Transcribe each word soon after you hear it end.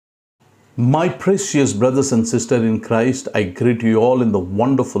My precious brothers and sisters in Christ, I greet you all in the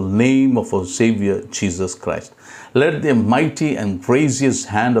wonderful name of our Savior Jesus Christ. Let the mighty and gracious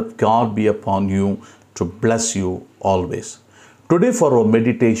hand of God be upon you to bless you always. Today for our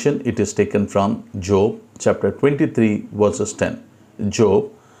meditation, it is taken from Job chapter 23 verses 10.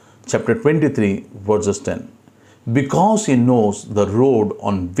 Job chapter 23 verses 10. Because he knows the road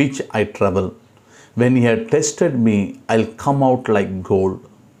on which I travel, when he had tested me, I'll come out like gold.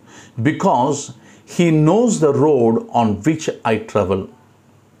 Because he knows the road on which I travel.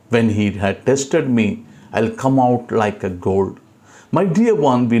 When he had tested me, I'll come out like a gold. My dear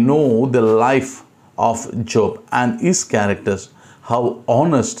one, we know the life of Job and his characters, how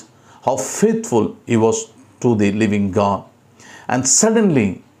honest, how faithful he was to the living God. And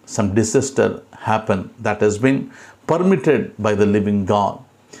suddenly, some disaster happened that has been permitted by the living God.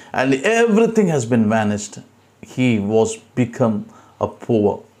 And everything has been vanished. He was become a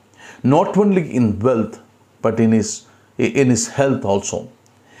poor. Not only in wealth, but in his health also.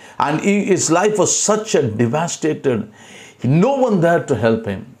 And his life was such a devastated, no one there to help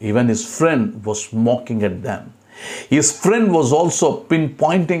him. Even his friend was mocking at them. His friend was also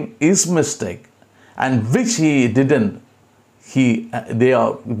pinpointing his mistake, and which he didn't. They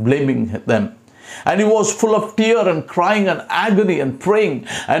are blaming them. And he was full of tear and crying and agony and praying.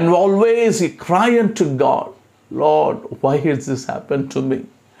 And always he cried unto God, Lord, why has this happened to me?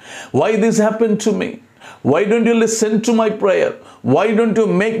 Why this happened to me? Why don't you listen to my prayer? Why don't you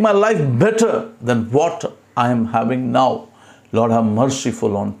make my life better than what I am having now? Lord, have merciful.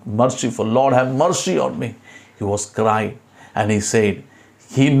 Lord, have mercy on me. He was crying and he said,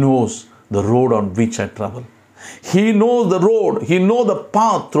 he knows the road on which I travel. He knows the road. He knows the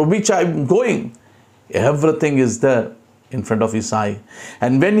path through which I am going. Everything is there in front of his eye.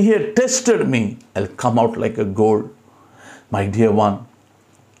 And when he had tested me, I'll come out like a gold. My dear one,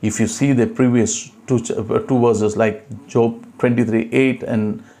 if you see the previous two verses like Job 23, 8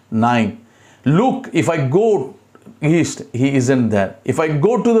 and 9. Look, if I go east, he isn't there. If I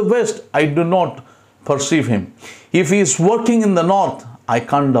go to the west, I do not perceive him. If he is working in the north, I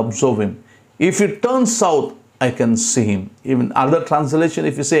can't observe him. If he turns south, I can see him. Even other translation,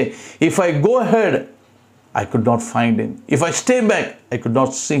 if you say, if I go ahead, I could not find him. If I stay back, I could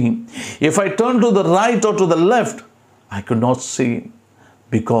not see him. If I turn to the right or to the left, I could not see him.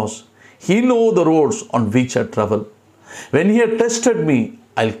 Because he knows the roads on which I travel. When he had tested me,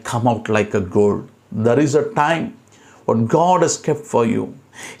 I'll come out like a gold. There is a time what God has kept for you.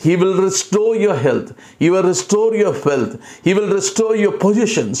 He will restore your health. He will restore your wealth. He will restore your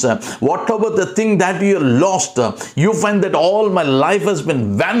positions. Whatever the thing that you lost, you find that all my life has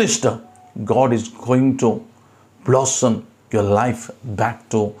been vanished. God is going to blossom your life back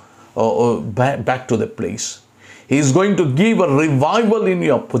to the place. He is going to give a revival in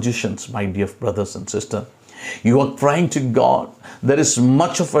your positions, my dear brothers and sisters. You are crying to God. There is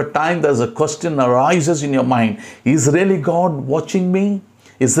much of a time there's a question arises in your mind. Is really God watching me?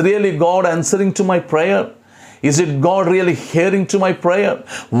 Is really God answering to my prayer? Is it God really hearing to my prayer?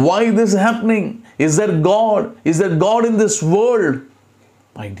 Why this is happening? Is there God? Is there God in this world?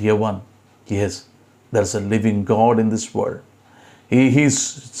 My dear one, yes, there's a living God in this world. He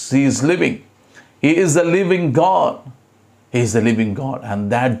is living. He is the living God. He is the living God.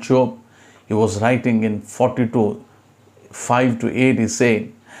 And that Job, he was writing in 42, 5 to 8, he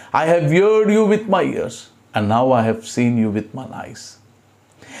said, I have heard you with my ears, and now I have seen you with my eyes.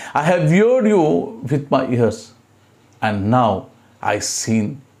 I have heard you with my ears, and now I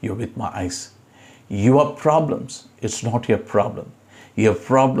seen you with my eyes. Your problems, it's not your problem. Your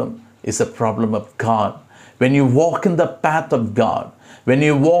problem is a problem of God. When you walk in the path of God, when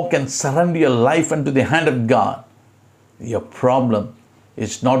you walk and surrender your life into the hand of God, your problem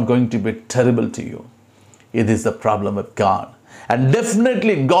is not going to be terrible to you. It is the problem of God. And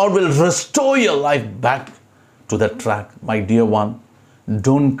definitely God will restore your life back to the track. My dear one,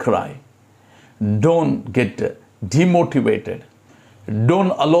 don't cry. Don't get demotivated.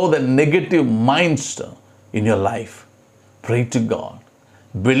 Don't allow the negative minds in your life. Pray to God.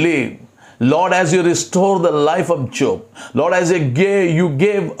 Believe. Lord, as you restore the life of Job, Lord, as you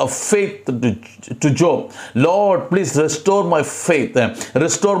gave a faith to Job, Lord, please restore my faith,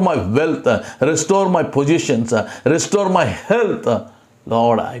 restore my wealth, restore my positions, restore my health.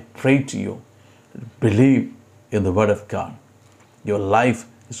 Lord, I pray to you, believe in the word of God. Your life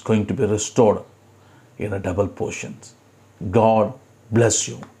is going to be restored in a double portion. God bless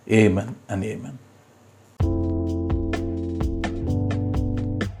you. Amen and amen.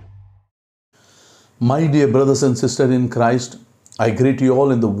 My dear brothers and sisters in Christ, I greet you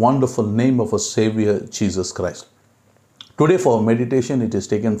all in the wonderful name of our Savior Jesus Christ. Today for our meditation, it is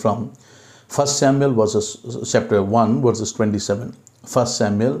taken from 1 Samuel chapter 1 verses 27. 1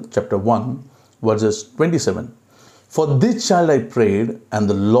 Samuel chapter 1 verses 27. For this child I prayed, and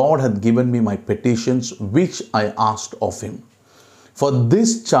the Lord hath given me my petitions which I asked of him. For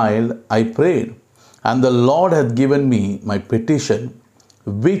this child I prayed, and the Lord hath given me my petition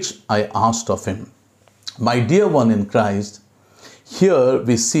which I asked of him. My dear one in Christ, here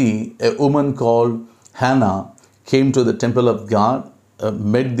we see a woman called Hannah came to the temple of God,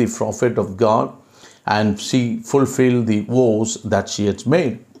 met the prophet of God, and she fulfilled the vows that she had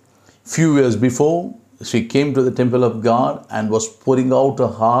made. Few years before, she came to the temple of God and was pouring out her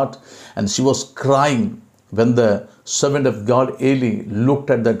heart, and she was crying when the servant of God Eli looked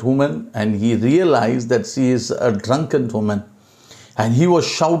at that woman, and he realized that she is a drunken woman. And he was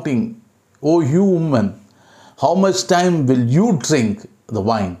shouting, "Oh, you woman, how much time will you drink the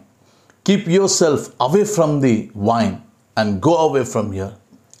wine? Keep yourself away from the wine and go away from here."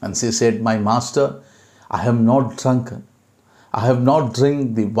 And she said, "My master, I have not drunken. I have not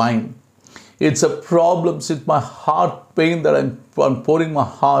drink the wine. It's a problem. It's my heart pain that I'm pouring my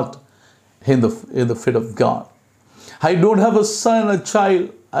heart in the feet of God. I don't have a son, a child.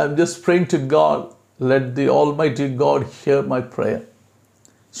 I'm just praying to God. Let the Almighty God hear my prayer."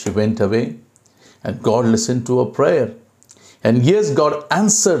 She went away, and God listened to her prayer. And yes, God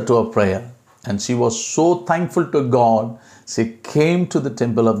answered to her prayer. And she was so thankful to God, she came to the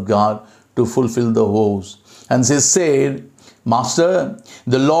temple of God to fulfill the vows. And she said, "Master,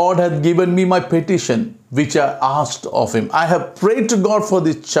 the Lord hath given me my petition, which I asked of him. I have prayed to God for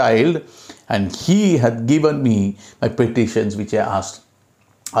this child, and he hath given me my petitions, which I asked."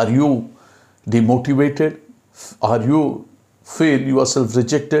 Are you demotivated? Are you feel yourself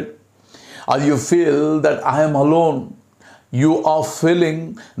rejected? Are you feel that I am alone? You are feeling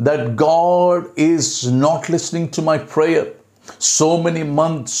that God is not listening to my prayer. So many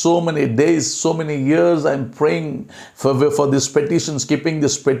months, so many days, so many years I'm praying for these petitions, keeping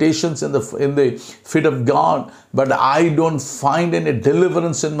these petitions in the feet of God, but I don't find any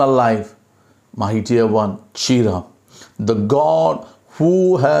deliverance in my life. My dear one, cheer up. The God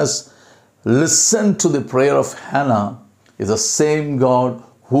who has listened to the prayer of Hannah is the same God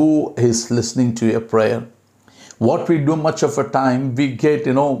who is listening to your prayer. What we do much of a time, we get,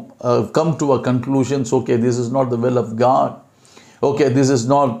 come to a conclusions, okay, this is not the will of God. Okay, this is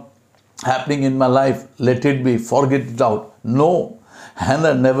not happening in my life. Let it be, forget it out. No,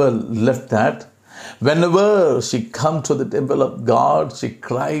 Hannah never left that. Whenever she come to the temple of God, she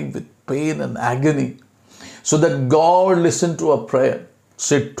cried with pain and agony, so that God listened to her prayer.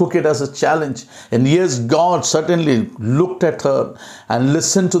 She took it as a challenge. And yes, God certainly looked at her and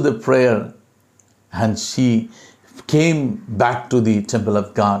listened to the prayer. And she came back to the temple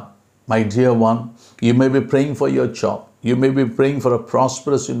of God. My dear one, you may be praying for your job. You may be praying for a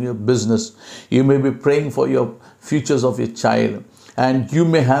prosperous in your business. You may be praying for your futures of your child. And you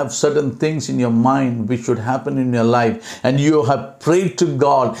may have certain things in your mind which should happen in your life. And you have prayed to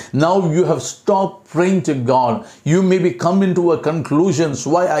God. Now you have stopped praying to God. You may be come into a conclusions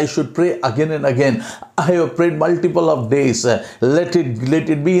why I should pray again and again. I have prayed multiple of days. Let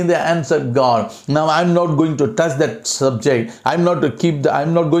it be in the answer, God. Now I'm not going to touch that subject. I'm not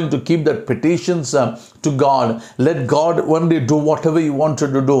going to keep that petitions to God. Let God one day do whatever He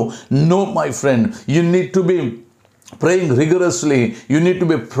wanted to do. No, my friend, you need to be praying rigorously. You need to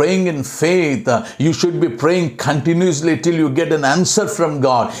be praying in faith. You should be praying continuously till you get an answer from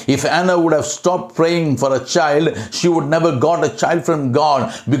God. If Anna would have stopped praying for a child, she would never got a child from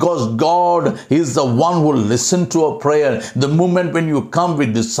God, because God is the one who listened to her prayer. The moment when you come, we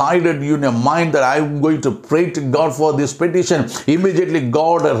decided in your mind that I'm going to pray to God for this petition. Immediately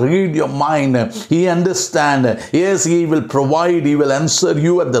God read your mind. He understand. Yes, He will provide. He will answer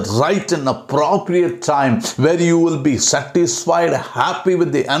you at the right and appropriate time, where you will be satisfied, happy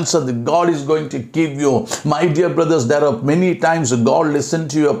with the answer that God is going to give you. My dear brothers, there are many times God listened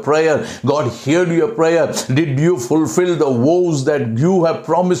to your prayer. God heard your prayer. Did you fulfill the vows that you have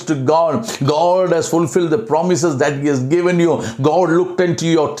promised to God? God has fulfilled the promises that He has given you. God looked into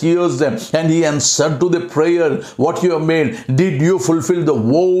your tears and He answered to the prayer what you have made. Did you fulfill the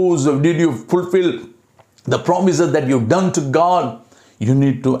vows? Did you fulfill the promises that you've done to God? You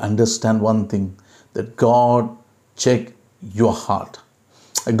need to understand one thing, that God check your heart.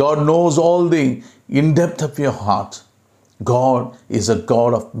 God knows all the in-depth of your heart. God is a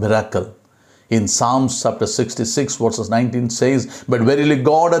God of miracle. In Psalms chapter 66 verses 19 says, "But verily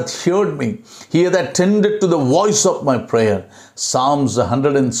God hath heard me. He hath attended to the voice of my prayer." Psalms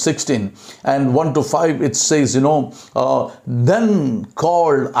 116 and 1 to 5, it says, "Then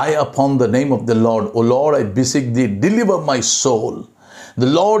called I upon the name of the Lord. O Lord, I beseech thee, deliver my soul. The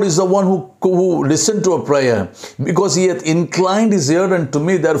Lord is the one who listened to a prayer, because he hath inclined his ear unto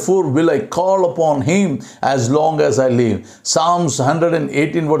me. Therefore will I call upon him as long as I live. Psalms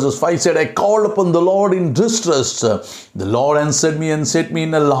 118 verses 5 said, I called upon the Lord in distress. The Lord answered me and set me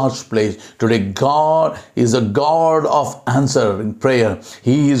in a large place. Today God is a God of answer in prayer.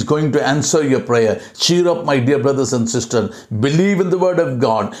 He is going to answer your prayer. Cheer up, my dear brothers and sisters. Believe in the word of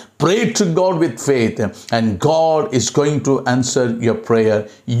God. Pray to God with faith, and God is going to answer your prayer.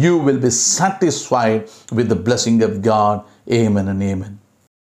 You will be satisfied with the blessing of God. Amen and amen.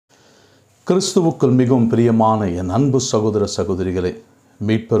 கிறிஸ்துவுக்குள் மிகவும் பிரியமான என் அன்பு சகோதர சகோதரிகளே,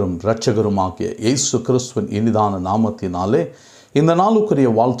 மீட்பெரும் இரட்சகருமாகிய இயேசு கிறிஸ்துவின் இனிதான நாமத்தினாலே இந்த நாளுக்குரிய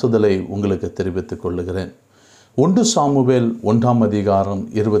வாழ்த்துதலை உங்களுக்கு தெரிவித்துக் கொள்ளுகிறேன். 1 சாமுவேல் 1 அதிகாரம்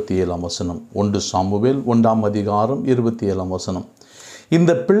 27 வசனம். 1 சாமுவேல் 1 அதிகாரம் 27 வசனம்.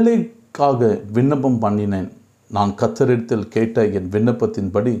 இந்த பிள்ளைக்காக விண்ணப்பம் பண்ணினேன். நான் கர்த்தரிடத்தில் கேட்ட என்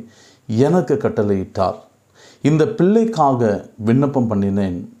விண்ணப்பத்தின்படி எனக்கு கட்டளையிட்டார். இந்த பிள்ளைக்காக விண்ணப்பம்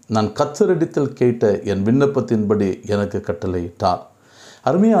பண்ணினேன். நான் கர்த்தரிடத்தில் கேட்ட என் விண்ணப்பத்தின்படி எனக்கு கட்டளையிட்டார்.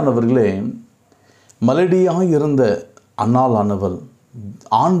 அருமையானவர்களே, மலடியாய் இருந்த அன்னாளானவள்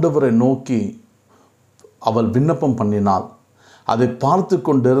ஆண்டவரை நோக்கி அவள் விண்ணப்பம் பண்ணினாள். அதை பார்த்து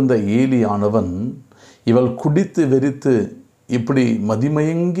கொண்டிருந்த ஏலியானவன் இவள் குடித்து வெறித்து இப்படி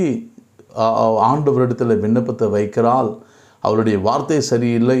மதிமயங்கி ஆண்டவரிடத்தில் விண்ணப்பத்தை வைக்கிறாள், அவளுடைய வார்த்தை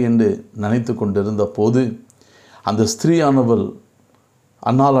சரியில்லை என்று நினைத்து கொண்டிருந்த போது அந்த ஸ்திரீயானவள்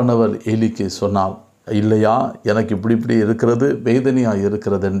அன்னாளானவள் ஏலிக்கு சொன்னாள், இல்லையா, எனக்கு இப்படி இருக்கிறது, வேதனையாக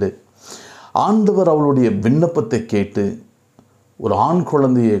இருக்கிறது என்று. ஆண்டவர் அவளுடைய விண்ணப்பத்தை கேட்டு ஒரு ஆண்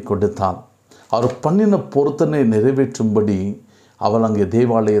குழந்தையை கொடுத்தாள். அவர் பண்ணின பொருத்தனை நிறைவேற்றும்படி அவள் அங்கே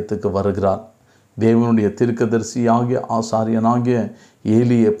தேவாலயத்துக்கு வருகிறாள். தேவனுடைய தீர்க்கதரிசியாகிய ஆசாரியனாகிய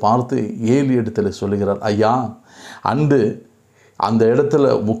ஏலியை பார்த்து ஏலி இடத்துல சொல்லுகிறார், ஐயா, அன்று அந்த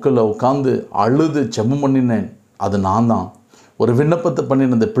இடத்துல முக்கில் உட்கார்ந்து அழுது ஜெபம் பண்ணினேன், அது நான் தான். ஒரு விண்ணப்பத்தை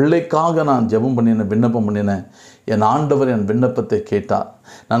பண்ணினேன், அந்த பிள்ளைக்காக நான் ஜெபம் பண்ணினேன், விண்ணப்பம் பண்ணினேன். என் ஆண்டவர் என் விண்ணப்பத்தை கேட்டார்.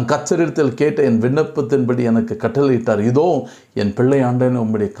 நான் கர்த்தரிடத்தில் கேட்ட என் விண்ணப்பத்தின்படி எனக்கு கட்டளையிட்டார். இதோ என் பிள்ளை ஆண்டவனை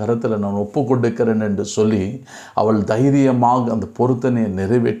உம்முடைய கரத்தில் நான் ஒப்பு கொடுக்கிறேன் என்று சொல்லி அவள் தைரியமாக அந்த பொருத்தனை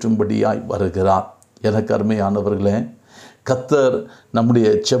நிறைவேற்றும்படியாய் வருகிறார். எனக்கு அருமையானவர்களே, கர்த்தர் நம்முடைய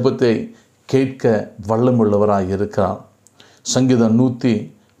ஜெபத்தை கேட்க வல்லமுள்ளவராய் இருக்கிறார். சங்கீதம்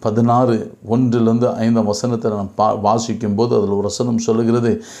 116 1-5 வசனத்தை நான் வாசிக்கும் போது அதில் ஒரு வசனம்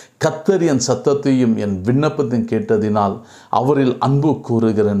சொல்லுகிறது, கர்த்தர் என் சத்தத்தையும் என் விண்ணப்பத்தையும் கேட்டதினால் அவரில் அன்பு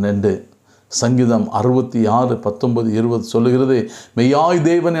கூறுகிறேன் என்று. சங்கீதம் 66 19 20 சொல்லுகிறது, மெய்யாய்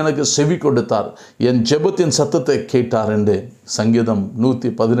தேவன் எனக்கு செவி கொடுத்தார், என் ஜெபத்தின் சத்தத்தை கேட்டார் என்று. சங்கீதம்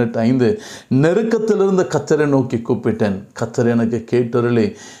 118 5 நெருக்கத்திலிருந்து கர்த்தரை நோக்கி கூப்பிட்டேன், கர்த்தர் எனக்கு கேட்டருளை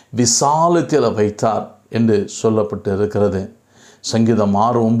விசாலத்தில் வைத்தார் என்று சொல்லப்பட்டு இருக்கிறது. சங்கீதம்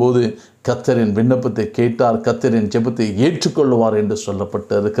 6:9 கர்த்தரின் விண்ணப்பத்தை கேட்டார், கர்த்தரின் ஜெபத்தை ஏற்றுக்கொள்வார் என்று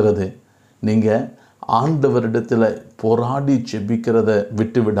சொல்லப்பட்டு இருக்கிறது. நீங்கள் ஆண்டவரிடத்தில் போராடி ஜெபிக்கிறத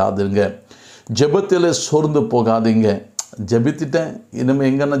விட்டு விடாதுங்க. ஜெபத்தில் சோர்ந்து போகாதீங்க. ஜெபித்துட்டேன், இனிமேல்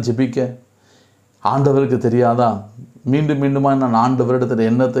எங்கன்னா ஜெபிக்க ஆண்டவருக்கு தெரியாதா, மீண்டும் மீண்டுமா நான் ஆண்டவரிடத்தில்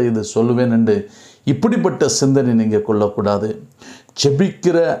என்னத்தை இது சொல்லுவேன் என்று இப்படிப்பட்ட சிந்தனை நீங்கள் கொள்ளக்கூடாது.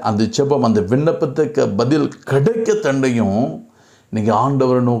 ஜெபிக்கிற அந்த ஜெபம், அந்த விண்ணப்பத்துக்கு பதில் கிடைக்க தண்டையும் நீங்கள்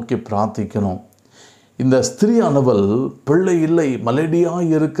ஆண்டவரை நோக்கி பிரார்த்திக்கணும். இந்த ஸ்திரீயானவள் பிள்ளை இல்லை, மலடியாய்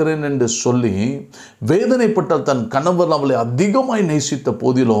இருக்கிறேன் என்று சொல்லி வேதனைப்பட்டால் தன் கணவர் அவளை அதிகமாய் நேசித்த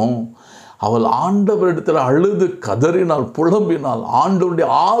போதிலும் அவள் ஆண்டவரிடத்தில் அழுது கதறினாள், புலம்பினாள், ஆண்டவருடைய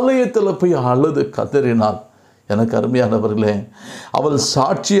ஆலயத்தில் போய் அழுது கதறினாள். எனக்கு அருமையானவர்களே, அவள்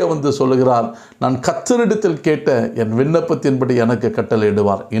சாட்சியை சொல்லுகிறார், நான் கர்த்தரிடத்தில் கேட்ட என் விண்ணப்பத்தின்படி எனக்கு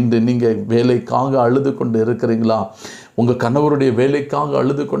கட்டளையிடுவார். இன்று நீங்கள் வேலைக்காக அழுது கொண்டு இருக்கிறீங்களா? உங்கள் கணவருடைய வேலைக்காக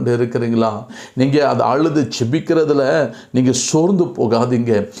அழுது கொண்டு இருக்கிறீங்களா? நீங்கள் அதை அழுது ஜெபிக்கிறதுல நீங்கள் சோர்ந்து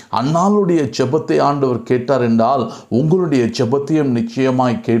போகாதீங்க. அன்னாளுடைய ஜெபத்தை ஆண்டவர் கேட்டார் என்றால் உங்களுடைய ஜெபத்தையும்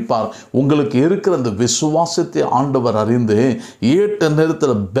நிச்சயமாய் கேட்பார். உங்களுக்கு இருக்கிற அந்த விசுவாசத்தை ஆண்டவர் அறிந்து ஏற்ற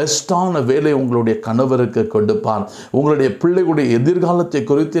நேரத்தில் பெஸ்டான வேலை உங்களுடைய கணவருக்கு கொடுப்பார். உங்களுடைய பிள்ளைகளுடைய எதிர்காலத்தை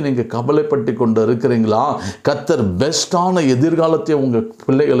குறித்து நீங்கள் கவலைப்பட்டு கொண்டு இருக்கிறீங்களா? கர்த்தர் பெஸ்டான எதிர்காலத்தை உங்கள்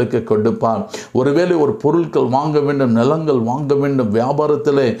பிள்ளைகளுக்கு கொடுப்பார். ஒருவேளை ஒரு பொருட்கள் வாங்க வேண்டும், நிலங்கள் வாங்க வேண்டும்,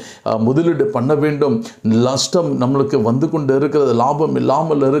 வியாபாரத்தில் முதலீடு பண்ண வேண்டும், நஷ்டம் நம்மளுக்கு வந்து கொண்டு இருக்கிறது, லாபம்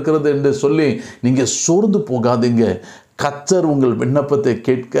இல்லாமல் இருக்கிறது என்று சொல்லி நீங்கள் சோர்ந்து போகாதீங்க. கர்த்தர் உங்கள் விண்ணப்பத்தை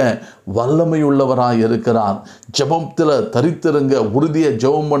கேட்க வல்லமையுள்ளவராய் இருக்கிறார். ஜெபத்தில் தரித்திருங்க, உறுதியை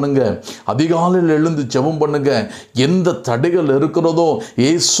ஜெபம் பண்ணுங்க, அதிகாலையில் எழுந்து ஜெபம் பண்ணுங்க. எந்த தடைகள் இருக்கிறதோ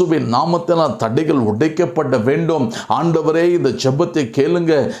இயேசுவின் நாமத்தினால் தடைகள் உடைக்கப்பட வேண்டும். ஆண்டவரே, இந்த ஜெபத்தை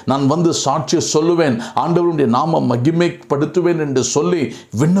கேளுங்க, நான் வந்து சாட்சி சொல்லுவேன், ஆண்டவருடைய நாம மகிமைப்படுத்துவேன் என்று சொல்லி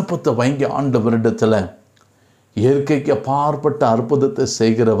விண்ணப்பத்தை வைங்க ஆண்டவரிடத்தில். இயற்கைக்கு அப்பாற்பட்ட அற்புதத்தை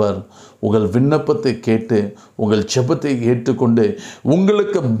செய்கிறவர் உங்கள் விண்ணப்பத்தை கேட்டு உங்கள் ஜெபத்தை ஏற்றுக்கொண்டு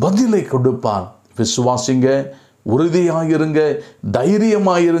உங்களுக்கு பதிலை கொடுப்பார். விசுவாசிங்க, உறுதியாயிருங்க,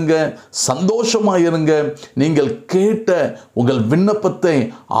 தைரியமாயிருங்க, சந்தோஷமாயிருங்க. நீங்கள் கேட்ட உங்கள் விண்ணப்பத்தை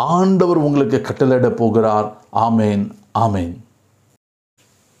ஆண்டவர் உங்களுக்கு கட்டளையிட போகிறார். ஆமேன், ஆமேன்.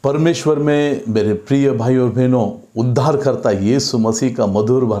 परमेश्वर में मेरे प्रिय भाई और बहनों, उद्धारकर्ता यीशु मसीह का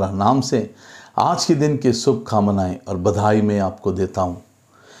मधुर भरा नाम से आज के दिन की शुभकामनाएं और बधाई मैं आपको देता हूँ।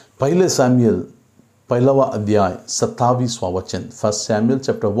 पहले सैमुएल 1वां अध्याय 27वां वचन, 1 सैमुएल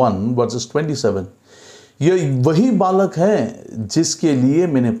चैप्टर 1 वर्सेस 27। यह वही बालक है जिसके लिए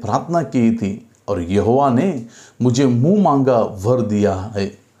मैंने प्रार्थना की थी और यहोवा ने मुझे मुँह मांगा वर दिया है।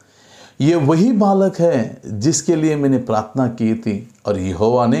 ये वही बालक है जिसके लिए मैंने प्रार्थना की थी और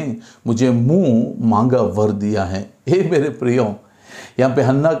यहोवा ने मुझे मुँह मांगा वर दिया है। हे मेरे प्रियो, यहाँ पे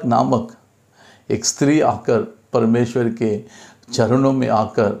हन्ना नामक एक स्त्री आकर परमेश्वर के चरणों में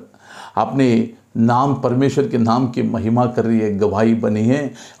आकर अपने नाम, परमेश्वर के नाम की महिमा कर रही है, गवाही बनी है।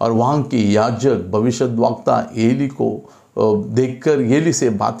 और वहाँ की याजक भविष्यद्वक्ता एली को देखकर एली से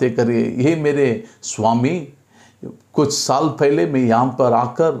बातें कर रही है। ये मेरे स्वामी, कुछ साल पहले मैं यहाँ पर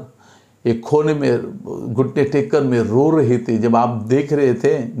आकर एक कोने में घुटने टेक कर मैं रो रहे थे जब आप देख रहे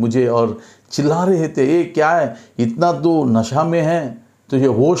थे मुझे और चिल्ला रहे थे, ये क्या है, इतना तो नशा में है, तुझे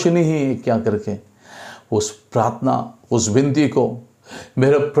होश नहीं है क्या करके। उस प्रार्थना, उस विनती को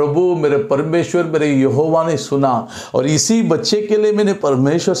मेरे प्रभु, मेरे परमेश्वर, मेरे यहोवा ने सुना और इसी बच्चे के लिए मैंने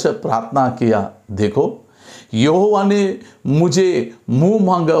परमेश्वर से प्रार्थना किया। देखो, यहोवा ने मुझे मुंह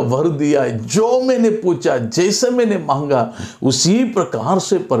मांगा वर दिया है। जो मैंने पूछा, जैसे मैंने मांगा, उसी प्रकार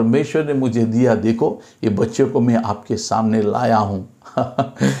से परमेश्वर ने मुझे दिया। देखो, ये बच्चे को मैं आपके सामने लाया हूँ।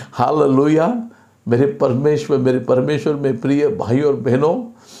 हालेलुया। मेरे परमेश्वर में प्रिय भाई और बहनों,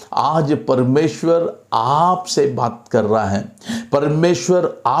 आज परमेश्वर आपसे बात कर रहा है। परमेश्वर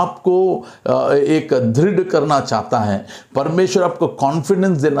आपको एक दृढ़ करना चाहता है। परमेश्वर आपको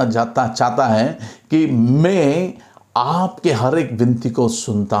कॉन्फिडेंस देना चाहता है कि मैं आपके हर एक विनती को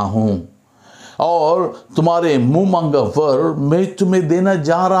सुनता हूँ और तुम्हारे मुँह मांगा वर मैं तुम्हें देना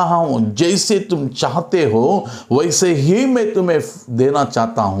जा रहा हूँ। जैसे तुम चाहते हो वैसे ही मैं तुम्हें देना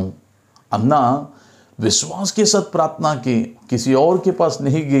चाहता हूँ। अन्ना विश्वास के साथ प्रार्थना की, किसी और के पास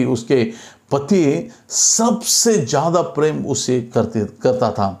नहीं गई। उसके पति सबसे ज़्यादा प्रेम उसे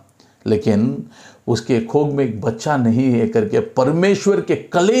करता था, लेकिन उसके कोख में एक बच्चा नहीं है करके परमेश्वर के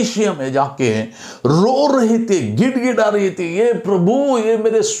कलेशिया में जाके रो रहे थे, गिड़गिड़ा रही थी, ये प्रभु, ये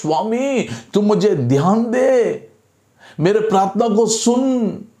मेरे स्वामी, तुम मुझे ध्यान दे, मेरे प्रार्थना को सुन,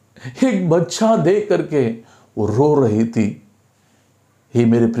 एक बच्चा दे करके वो रो रही थी। हे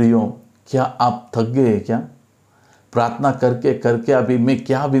मेरे प्रियो, क्या आप थक गए क्या? प्रार्थना करके करके अभी मैं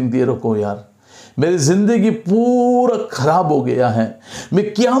क्या विनती रखूं यार, मेरी जिंदगी पूरा खराब हो गया है,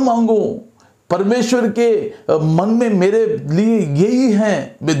 मैं क्या मांगू? परमेश्वर के मन में मेरे लिए यही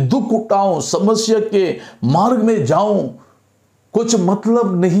है, मैं दुख उठाऊं, समस्या के मार्ग में जाऊं, कुछ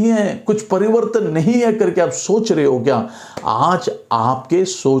मतलब नहीं है, कुछ परिवर्तन नहीं है करके आप सोच रहे हो क्या? आज आपके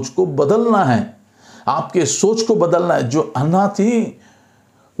सोच को बदलना है, आपके सोच को बदलना है। जो अन्ना थी,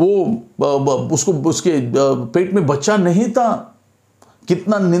 वो उसके पेट में बच्चा नहीं था,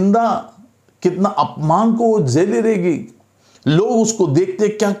 कितना निंदा, कितना अपमान को वो झेले रहेगी। लोग उसको देखते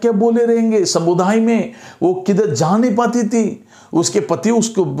क्या क्या बोले रहेंगे। समुदाय में वो किधर जा नहीं पाती थी। उसके पति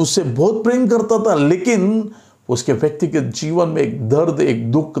उससे बहुत प्रेम करता था, लेकिन उसके व्यक्तिगत जीवन में एक दर्द,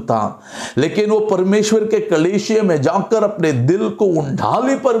 एक दुख था। लेकिन वो परमेश्वर के कलेशिया में जाकर अपने दिल को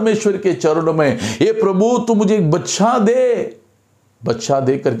उंडाली परमेश्वर के चरणों में, ये प्रभु तू मुझे एक बच्चा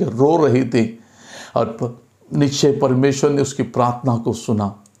दे करके रो रही थी। और निश्चय परमेश्वर ने उसकी प्रार्थना को सुना,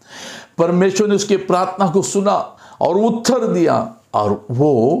 परमेश्वर ने उसकी प्रार्थना को सुना और उत्तर दिया। और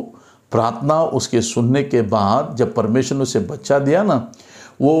वो प्रार्थना उसके सुनने के बाद जब परमेश्वर ने उसे बच्चा दिया ना,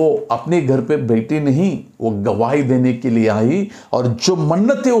 वो अपने घर पे बैठी नहीं, वो गवाही देने के लिए आई और जो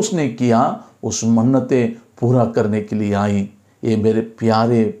मन्नतें उसने किया उस मन्नतें पूरा करने के लिए आई। ये मेरे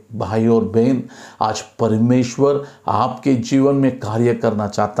प्यारे भाई और बहन, आज परमेश्वर आपके जीवन में कार्य करना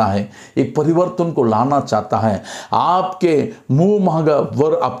चाहता है, एक परिवर्तन को लाना चाहता है, आपके मुंह मांगा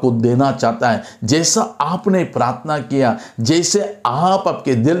वर आपको देना चाहता है। जैसा आपने प्रार्थना किया, जैसे आप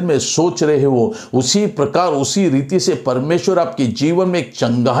आपके दिल में सोच रहे हो, उसी प्रकार उसी रीति से परमेश्वर आपके जीवन में एक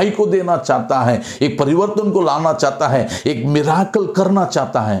चंगाई को देना चाहता है, एक परिवर्तन को लाना चाहता है, एक मिराकल करना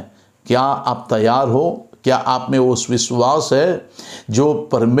चाहता है। क्या आप तैयार हो? क्या आप में उस विश्वास है? जो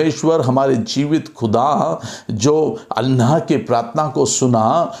परमेश्वर हमारे जीवित खुदा, जो अन्ना के प्रार्थना को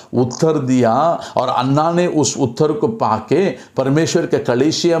सुना, उत्तर दिया, और अन्ना ने उस उत्तर को पाके परमेश्वर के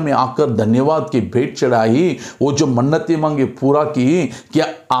कलीसिया में आकर धन्यवाद की भेंट चढ़ाई, वो जो मन्नतें मांगी पूरा की, क्या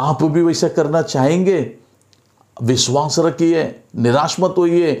आप भी वैसा करना चाहेंगे? विश्वास रखिए, निराश मत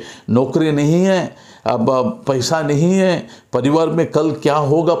होइए। नौकरी नहीं है, अब पैसा नहीं है, परिवार में कल क्या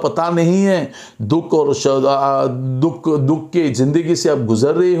होगा पता नहीं है, दुख और दुख के जिंदगी से आप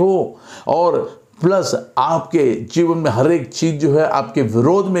गुजर रहे हो, और प्लस आपके जीवन में हर एक चीज जो है आपके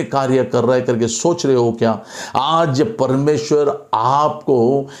विरोध में कार्य कर रहा है करके सोच रहे हो क्या? आज परमेश्वर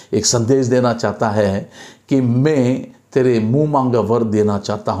आपको एक संदेश देना चाहता है कि मैं तेरे मुंह मांगा वर देना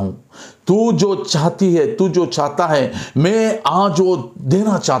चाहता हूं। तू जो चाहती है, तू जो चाहता है, मैं आज वो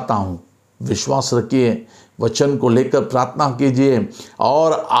देना चाहता हूं। विश्वास रखिए, वचन को लेकर प्रार्थना कीजिए,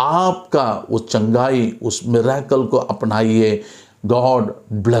 और आपका उस चंगाई, उस मिरेकल को अपनाइए। God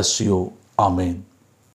bless you. आमीन।